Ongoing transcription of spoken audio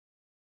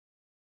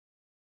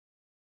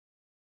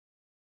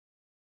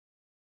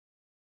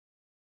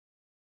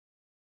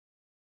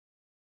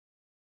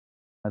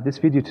This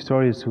video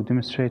tutorial is to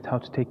demonstrate how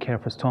to take care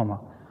of a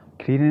stoma,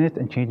 cleaning it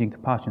and changing the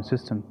pouching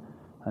system.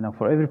 Now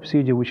for every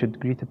procedure we should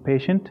greet the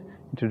patient,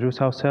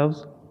 introduce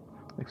ourselves,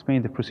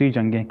 explain the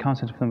procedure and gain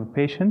consent from the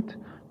patient,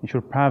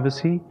 ensure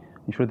privacy,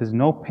 ensure there's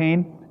no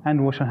pain,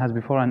 and wash our hands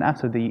before and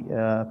after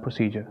the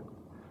procedure.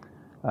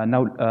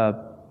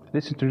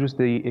 Let's introduce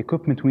the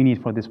equipment we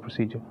need for this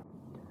procedure.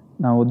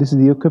 Now this is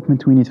the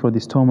equipment we need for the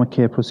Stoma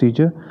Care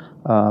procedure.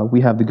 We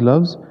have the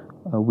gloves.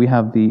 We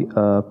have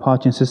the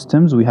pouching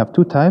systems. We have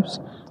two types.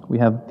 We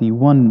have the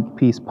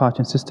one-piece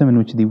pouching system in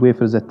which the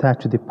wafer is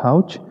attached to the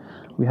pouch.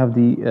 We have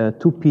the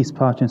two-piece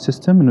pouching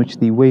system in which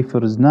the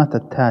wafer is not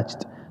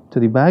attached to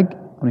the bag.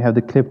 And we have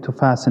the clip to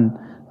fasten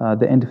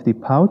the end of the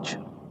pouch.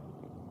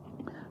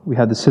 We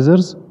have the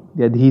scissors,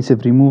 the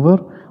adhesive remover.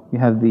 We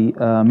have the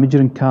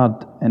measuring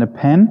card and a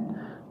pen.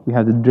 We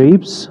have the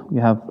drapes. We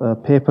have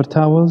paper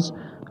towels.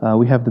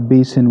 We have the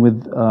basin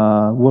with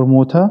warm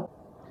water.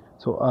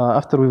 So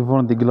after we've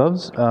worn the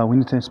gloves, we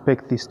need to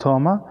inspect the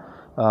stoma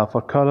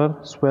for color,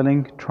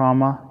 swelling,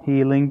 trauma,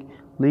 healing,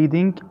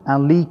 bleeding,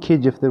 and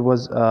leakage if there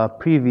was a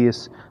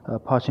previous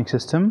pouching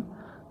system.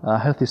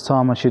 Healthy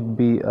stoma should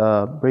be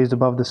raised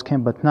above the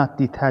skin but not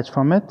detached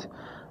from it,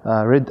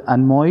 red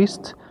and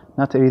moist,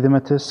 not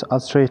erythematous,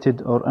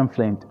 ulcerated, or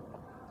inflamed.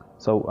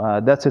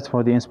 So that's it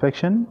for the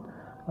inspection.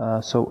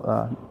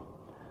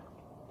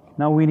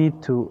 Now we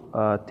need to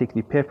take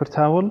the paper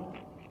towel,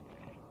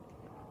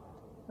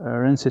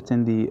 rinse it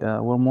in the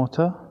warm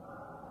water,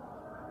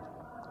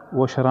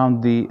 wash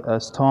around the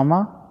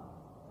stoma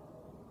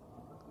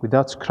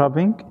without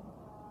scrubbing,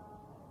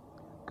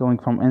 going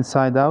from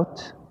inside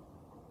out.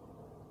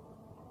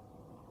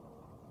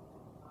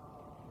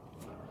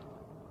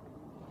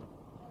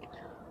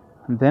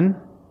 And then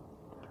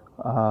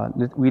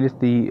we let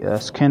the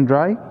skin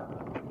dry.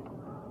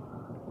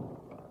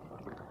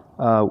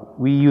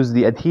 We use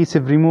the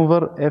adhesive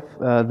remover if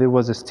there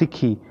was a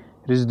sticky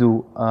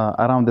residue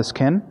around the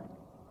skin.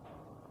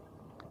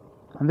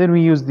 And then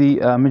we use the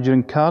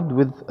measuring card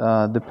with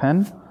the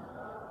pen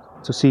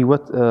to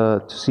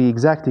see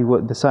exactly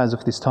what the size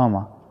of the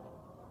stoma.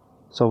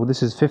 So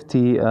this is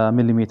 50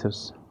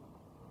 millimeters.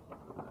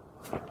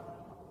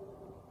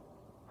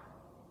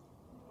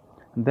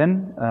 And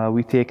then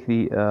we take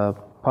the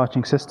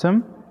pouching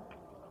system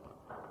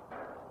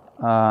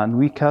and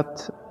we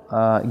cut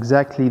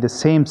exactly the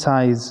same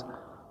size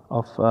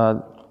of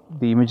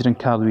the measuring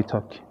card we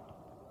took.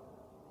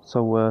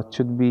 So it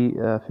should be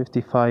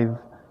 55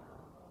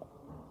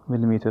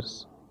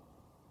 millimeters.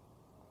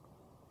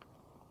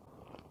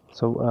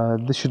 So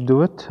this should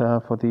do it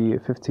for the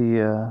 50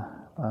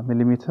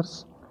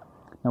 millimeters.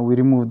 Now we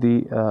remove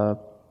the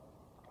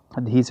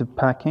adhesive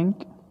packing.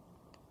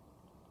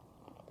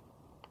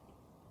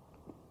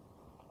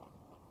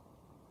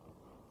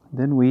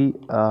 Then we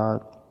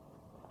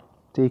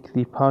take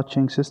the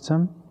pouching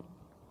system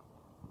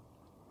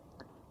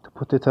to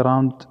put it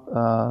around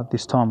the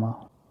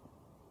stoma.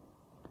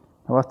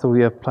 Now after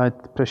we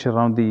applied pressure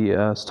around the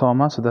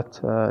stoma so that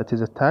it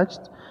is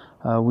attached,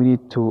 we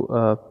need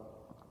to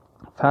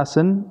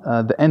fasten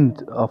the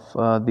end of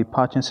the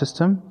pouching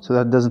system so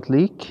that it doesn't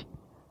leak.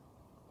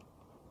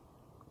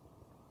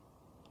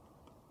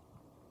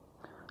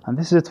 And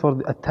this is it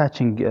for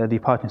attaching the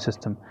pouching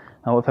system.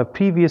 Now if a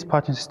previous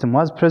pouching system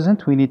was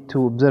present, we need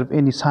to observe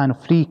any sign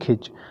of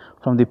leakage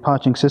from the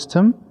pouching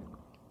system.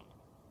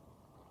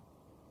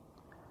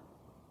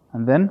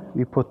 And then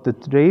we put the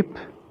drape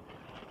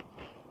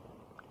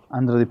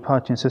under the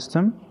pouching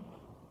system.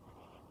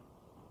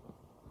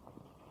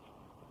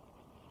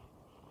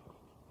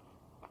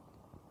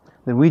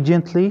 Then we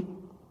gently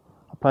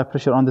apply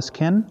pressure on the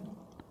skin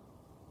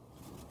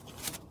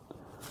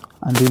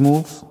and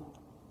remove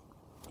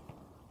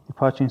the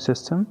pouching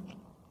system.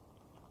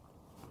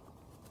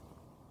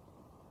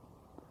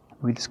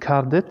 We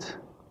discard it.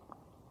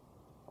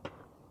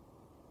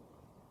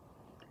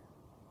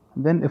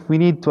 Then if we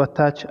need to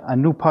attach a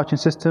new pouching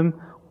system,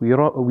 we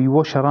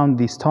wash around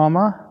the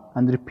stoma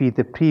and repeat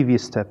the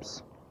previous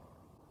steps.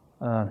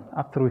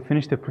 After we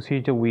finish the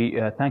procedure, we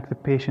thank the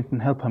patient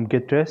and help him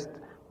get dressed.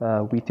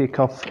 We take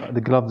off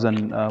the gloves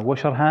and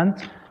wash our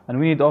hands, and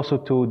we need also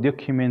to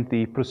document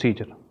the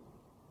procedure.